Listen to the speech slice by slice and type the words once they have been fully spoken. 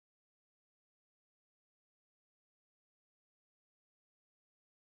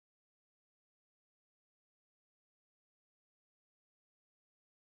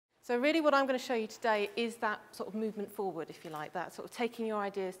So really what I'm going to show you today is that sort of movement forward, if you like, that sort of taking your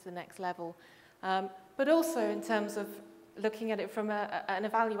ideas to the next level, but also in terms of looking at it from an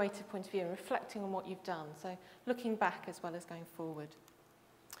evaluative point of view and reflecting on what you've done, so looking back as well as going forward.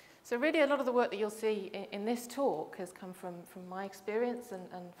 So really a lot of the work that you'll see in this talk has come from my experience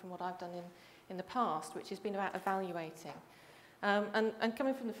and from what I've done in the past, which has been about evaluating. And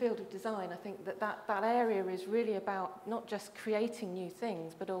coming from the field of design, I think that area is really about not just creating new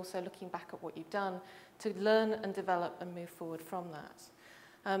things, but also looking back at what you've done to learn and develop and move forward from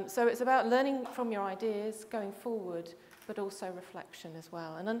that. So it's about learning from your ideas, going forward, but also reflection as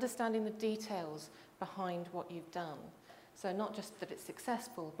well, and understanding the details behind what you've done. So not just that it's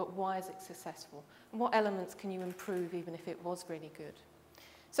successful, but why is it successful? And what elements can you improve even if it was really good?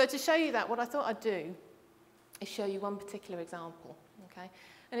 So to show you that, what I thought I'd do is show you one particular example, okay?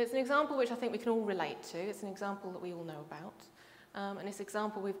 And it's an example which I think we can all relate to. It's an example that we all know about. And it's an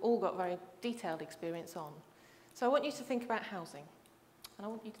example we've all got very detailed experience on. So I want you to think about housing. And I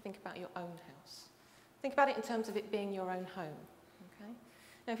want you to think about your own house. Think about it in terms of it being your own home, okay?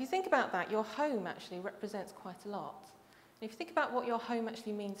 Now, if you think about that, your home actually represents quite a lot. And if you think about what your home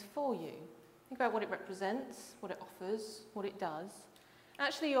actually means for you, think about what it represents, what it offers, what it does.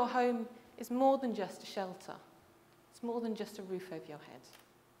 Actually, your home is more than just a shelter. It's more than just a roof over your head,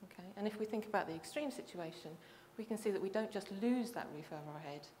 okay? And if we think about the extreme situation, we can see that we don't just lose that roof over our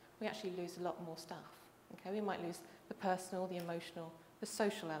head, we actually lose a lot more stuff, okay? We might lose the personal, the emotional, the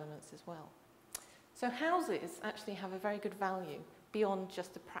social elements as well. So houses actually have a very good value beyond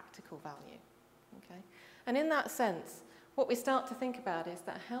just the practical value, okay? And in that sense, what we start to think about is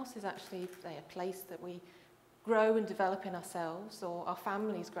that a house is actually a place that we grow and develop in ourselves, or our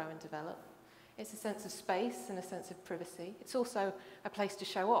families grow and develop. It's a sense of space and a sense of privacy. It's also a place to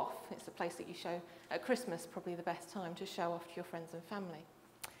show off. It's a place that you show at Christmas, probably the best time to show off to your friends and family.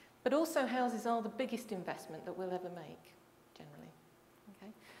 But also houses are the biggest investment that we'll ever make, generally.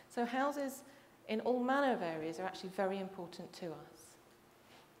 Okay? So houses in all manner of areas are actually very important to us.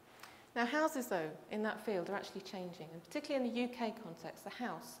 Now houses, though, in that field are actually changing, and particularly in the UK context, the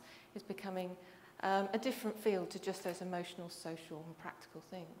house is becoming a different field to just those emotional, social and practical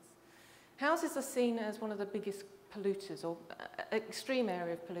things. Houses are seen as one of the biggest polluters, or extreme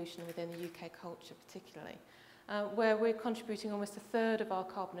area of pollution within the UK culture particularly, where we're contributing almost a third of our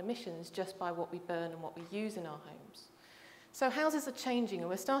carbon emissions just by what we burn and what we use in our homes. So houses are changing, and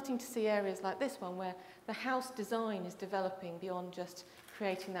we're starting to see areas like this one where the house design is developing beyond just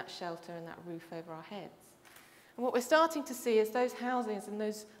creating that shelter and that roof over our heads. And what we're starting to see is those houses and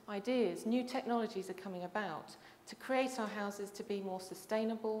those ideas, new technologies are coming about to create our houses to be more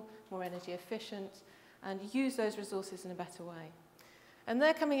sustainable, more energy efficient, and use those resources in a better way. And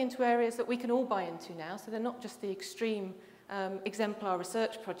they're coming into areas that we can all buy into now, so they're not just the extreme exemplar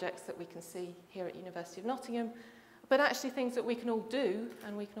research projects that we can see here at University of Nottingham, but actually things that we can all do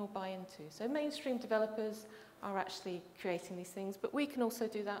and we can all buy into. So mainstream developers are actually creating these things, but we can also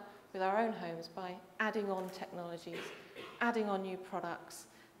do that with our own homes by adding on technologies, adding on new products,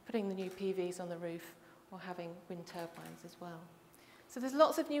 putting the new PVs on the roof, or having wind turbines as well. So there's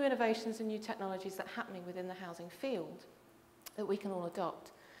lots of new innovations and new technologies that are happening within the housing field that we can all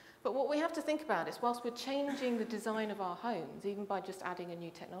adopt. But what we have to think about is, whilst we're changing the design of our homes, even by just adding a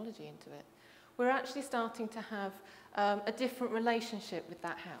new technology into it, we're actually starting to have a different relationship with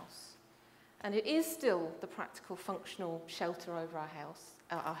that house. And it is still the practical, functional shelter over our house,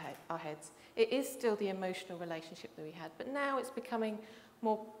 our heads. It is still the emotional relationship that we had, but now it's becoming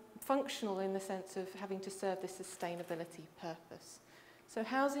more functional in the sense of having to serve this sustainability purpose. So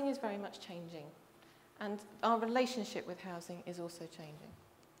housing is very much changing, and our relationship with housing is also changing.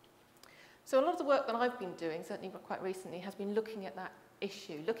 So a lot of the work that I've been doing, certainly quite recently, has been looking at that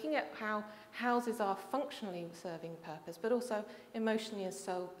issue, looking at how houses are functionally serving a purpose, but also emotionally and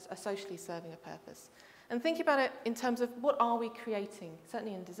socially serving a purpose. And thinking about it in terms of what are we creating,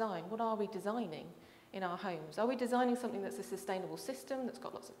 certainly in design, what are we designing in our homes? Are we designing something that's a sustainable system, that's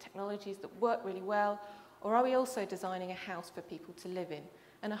got lots of technologies that work really well, or are we also designing a house for people to live in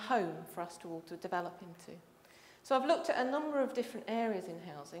and a home for us to all to develop into? So I've looked at a number of different areas in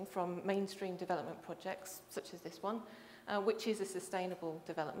housing, from mainstream development projects, such as this one, which is a sustainable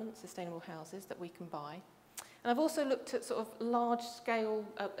development, sustainable houses that we can buy. And I've also looked at sort of large-scale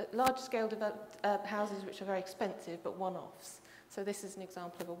houses which are very expensive, but one-offs. So this is an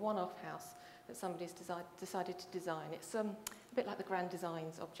example of a one-off house that somebody's decided to design. It's a bit like the grand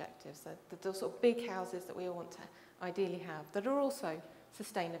design's objectives, so the sort of big houses that we all want to ideally have, that are also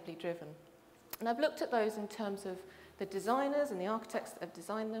sustainably driven. And I've looked at those in terms of the designers and the architects that have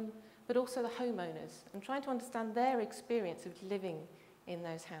designed them, but also the homeowners, and trying to understand their experience of living in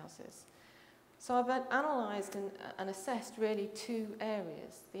those houses. So I've analysed and assessed really two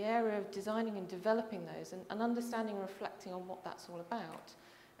areas, the area of designing and developing those and understanding and reflecting on what that's all about,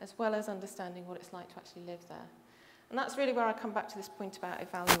 as well as understanding what it's like to actually live there. And that's really where I come back to this point about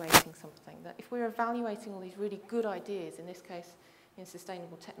evaluating something, that if we're evaluating all these really good ideas, in this case in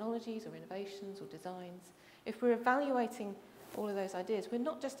sustainable technologies or innovations or designs, if we're evaluating all of those ideas, we're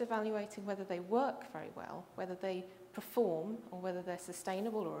not just evaluating whether they work very well, whether they perform or whether they're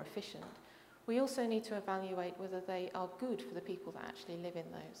sustainable or efficient. We also need to evaluate whether they are good for the people that actually live in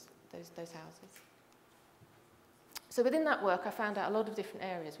those houses. So within that work, I found out a lot of different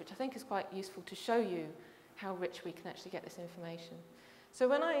areas, which I think is quite useful to show you how rich we can actually get this information. So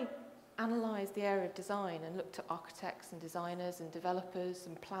when I analysed the area of design and looked at architects and designers and developers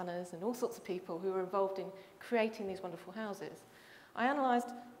and planners and all sorts of people who were involved in creating these wonderful houses, I analysed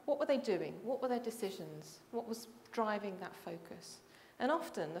what were they doing, what were their decisions, what was driving that focus. And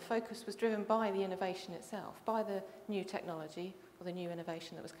often the focus was driven by the innovation itself, by the new technology or the new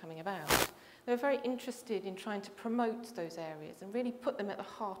innovation that was coming about. They were very interested in trying to promote those areas and really put them at the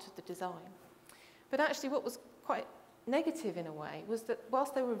heart of the design. But actually what was quite negative in a way was that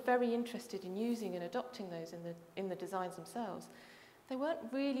whilst they were very interested in using and adopting those in the designs themselves, they weren't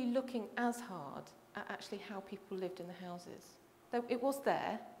really looking as hard at actually how people lived in the houses. It was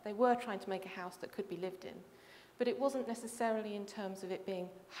there, they were trying to make a house that could be lived in, but it wasn't necessarily in terms of it being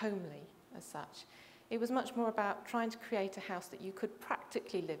homely as such. It was much more about trying to create a house that you could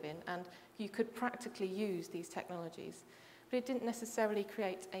practically live in and you could practically use these technologies. But it didn't necessarily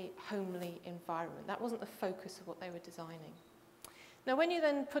create a homely environment. That wasn't the focus of what they were designing. Now, when you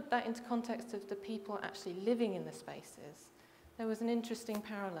then put that into context of the people actually living in the spaces, there was an interesting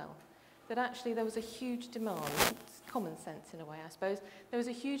parallel. That actually there was a huge demand, it's common sense in a way, I suppose, there was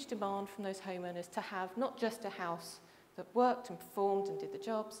a huge demand from those homeowners to have not just a house that worked and performed and did the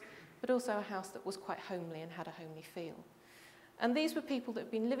jobs, but also a house that was quite homely and had a homely feel. And these were people that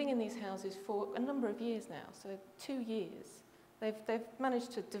have been living in these houses for a number of years now, so 2 years. They've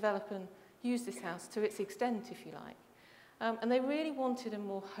managed to develop and use this house to its extent, if you like. And they really wanted a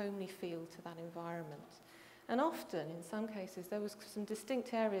more homely feel to that environment. And often, in some cases, there was some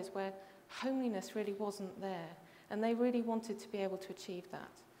distinct areas where homeliness really wasn't there, and they really wanted to be able to achieve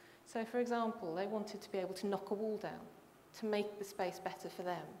that. So, for example, they wanted to be able to knock a wall down to make the space better for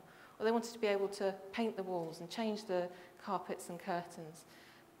them, or they wanted to be able to paint the walls and change the carpets and curtains.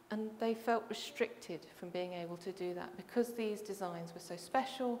 And they felt restricted from being able to do that because these designs were so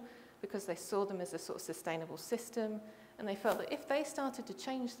special, because they saw them as a sort of sustainable system, and they felt that if they started to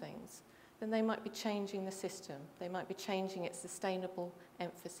change things, then they might be changing the system. They might be changing its sustainable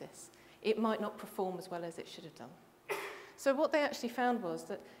emphasis. It might not perform as well as it should have done. So what they actually found was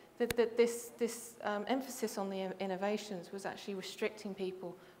that this emphasis on the innovations was actually restricting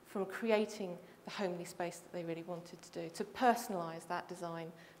people from creating the homely space that they really wanted to do, to personalise that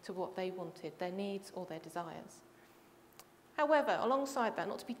design to what they wanted, their needs or their desires. However, alongside that,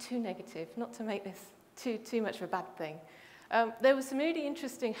 not to be too negative, not to make this too much of a bad thing, there were some really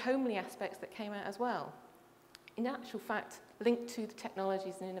interesting homely aspects that came out as well. In actual fact, linked to the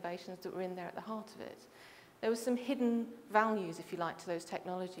technologies and innovations that were in there at the heart of it. There were some hidden values, if you like, to those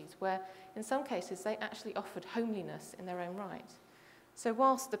technologies, where in some cases they actually offered homeliness in their own right. So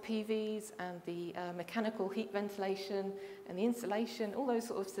whilst the PVs and the mechanical heat ventilation and the insulation, all those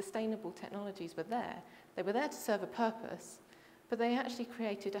sort of sustainable technologies were there, they were there to serve a purpose, but they actually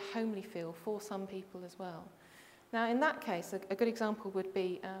created a homely feel for some people as well. Now, in that case, a good example would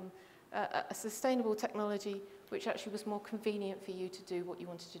be a sustainable technology which actually was more convenient for you to do what you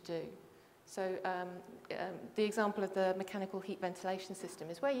wanted to do. So the example of the mechanical heat ventilation system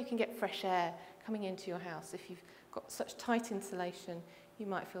is where you can get fresh air coming into your house. If you've got such tight insulation, you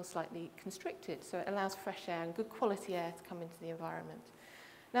might feel slightly constricted. So it allows fresh air and good quality air to come into the environment.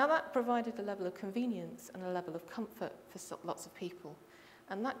 Now that provided a level of convenience and a level of comfort for lots of people.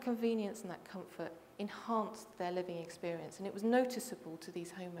 And that convenience and that comfort enhanced their living experience. And it was noticeable to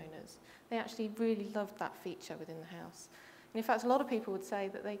these homeowners. They actually really loved that feature within the house. And in fact, a lot of people would say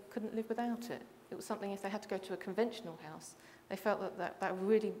that they couldn't live without it. It was something, if they had to go to a conventional house, they felt that would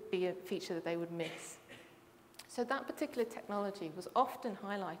really be a feature that they would miss. So that particular technology was often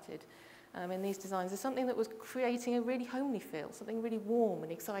highlighted in these designs as something that was creating a really homely feel, something really warm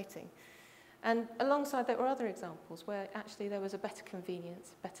and exciting. And alongside that were other examples where actually there was a better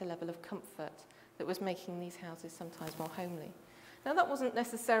convenience, a better level of comfort that was making these houses sometimes more homely. Now that wasn't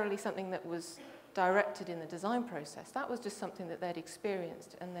necessarily something that was directed in the design process. That was just something that they'd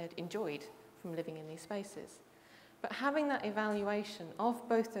experienced and they'd enjoyed from living in these spaces. But having that evaluation of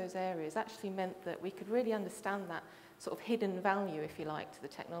both those areas actually meant that we could really understand that sort of hidden value, if you like, to the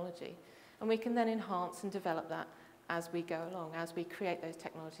technology. And we can then enhance and develop that as we go along, as we create those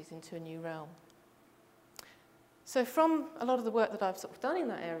technologies into a new realm. So from a lot of the work that I've sort of done in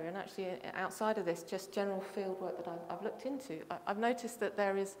that area, and actually outside of this, just general field work that I've looked into, I've noticed that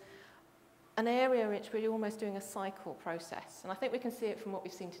there is an area in which we're almost doing a cycle process. And I think we can see it from what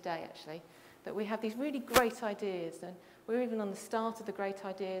we've seen today, actually, that we have these really great ideas, and we're even on the start of the great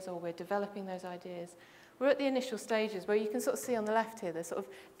ideas, or we're developing those ideas. We're at the initial stages where you can sort of see on the left here, the sort of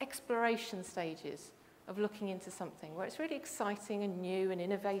exploration stages of looking into something, where it's really exciting and new and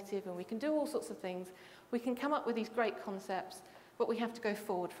innovative, and we can do all sorts of things. We can come up with these great concepts, but we have to go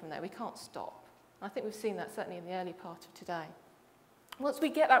forward from there. We can't stop. I think we've seen that certainly in the early part of today. Once we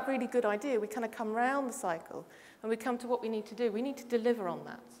get that really good idea, we kind of come round the cycle and we come to what we need to do. We need to deliver on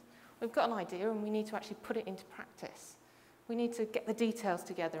that. We've got an idea and we need to actually put it into practice. We need to get the details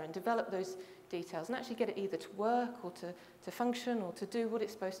together and develop those details and actually get it either to work or to function or to do what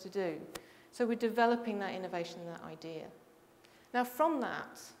it's supposed to do. So we're developing that innovation and that idea. Now from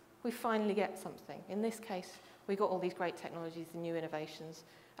that, we finally get something. In this case, we got all these great technologies and new innovations,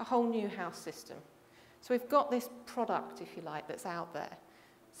 a whole new house system. So we've got this product, if you like, that's out there.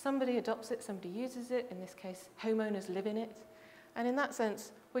 Somebody adopts it, somebody uses it. In this case, homeowners live in it. And in that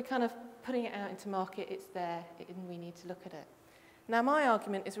sense, we're kind of putting it out into market. It's there, and we need to look at it. Now, my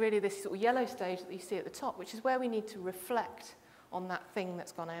argument is really this sort of yellow stage that you see at the top, which is where we need to reflect on that thing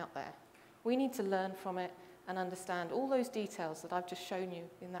that's gone out there. We need to learn from it and understand all those details that I've just shown you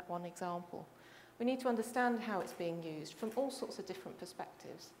in that one example. We need to understand how it's being used from all sorts of different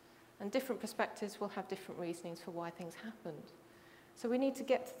perspectives. And different perspectives will have different reasonings for why things happened. So we need to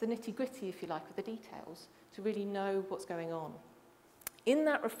get to the nitty-gritty, if you like, of the details to really know what's going on. In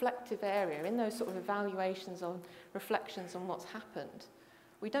that reflective area, in those sort of evaluations on reflections on what's happened,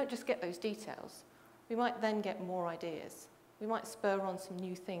 we don't just get those details. We might then get more ideas. We might spur on some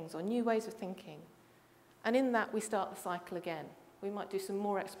new things or new ways of thinking. And in that, we start the cycle again. We might do some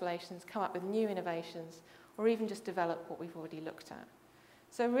more explorations, come up with new innovations, or even just develop what we've already looked at.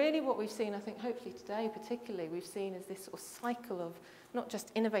 So really what we've seen, I think hopefully today particularly, we've seen is this sort of cycle of not just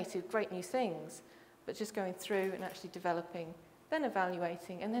innovative, great new things, but just going through and actually developing, then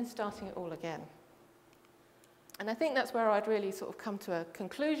evaluating, and then starting it all again. And I think that's where I'd really sort of come to a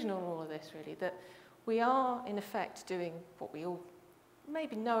conclusion on all of this, really, that we are, in effect, doing what we all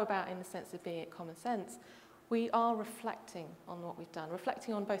maybe know about in the sense of being it common sense. We are reflecting on what we've done,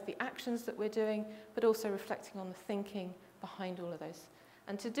 reflecting on both the actions that we're doing, but also reflecting on the thinking behind all of those.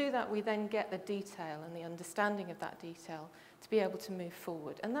 And to do that, we then get the detail and the understanding of that detail to be able to move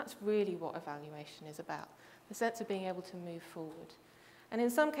forward. And that's really what evaluation is about, the sense of being able to move forward. And in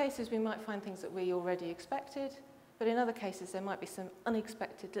some cases, we might find things that we already expected, but in other cases, there might be some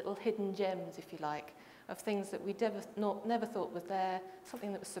unexpected little hidden gems, if you like, of things that we never thought was there,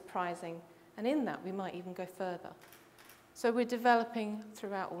 something that was surprising. And in that, we might even go further. So we're developing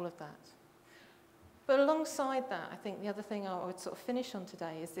throughout all of that. But alongside that, I think the other thing I would sort of finish on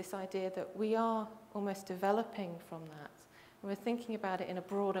today is this idea that we are almost developing from that. And we're thinking about it in a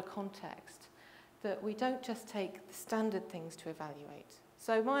broader context, that we don't just take the standard things to evaluate.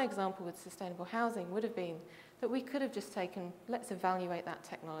 So my example with sustainable housing would have been that we could have just taken, let's evaluate that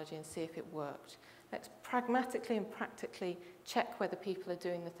technology and see if it worked. Let's pragmatically and practically check whether people are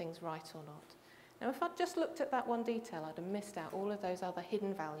doing the things right or not. Now, if I'd just looked at that one detail, I'd have missed out all of those other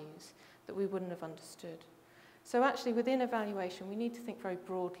hidden values that we wouldn't have understood. So actually, within evaluation, we need to think very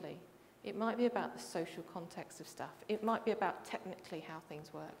broadly. It might be about the social context of stuff. It might be about technically how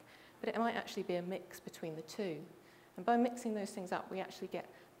things work. But it might actually be a mix between the two. And by mixing those things up, we actually get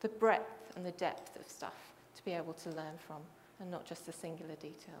the breadth and the depth of stuff to be able to learn from, and not just the singular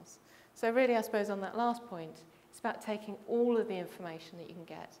details. So really, I suppose on that last point, it's about taking all of the information that you can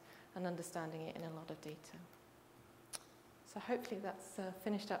get and understanding it in a lot of detail. So hopefully that's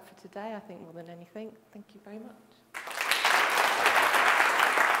finished up for today, I think, more than anything. Thank you very much.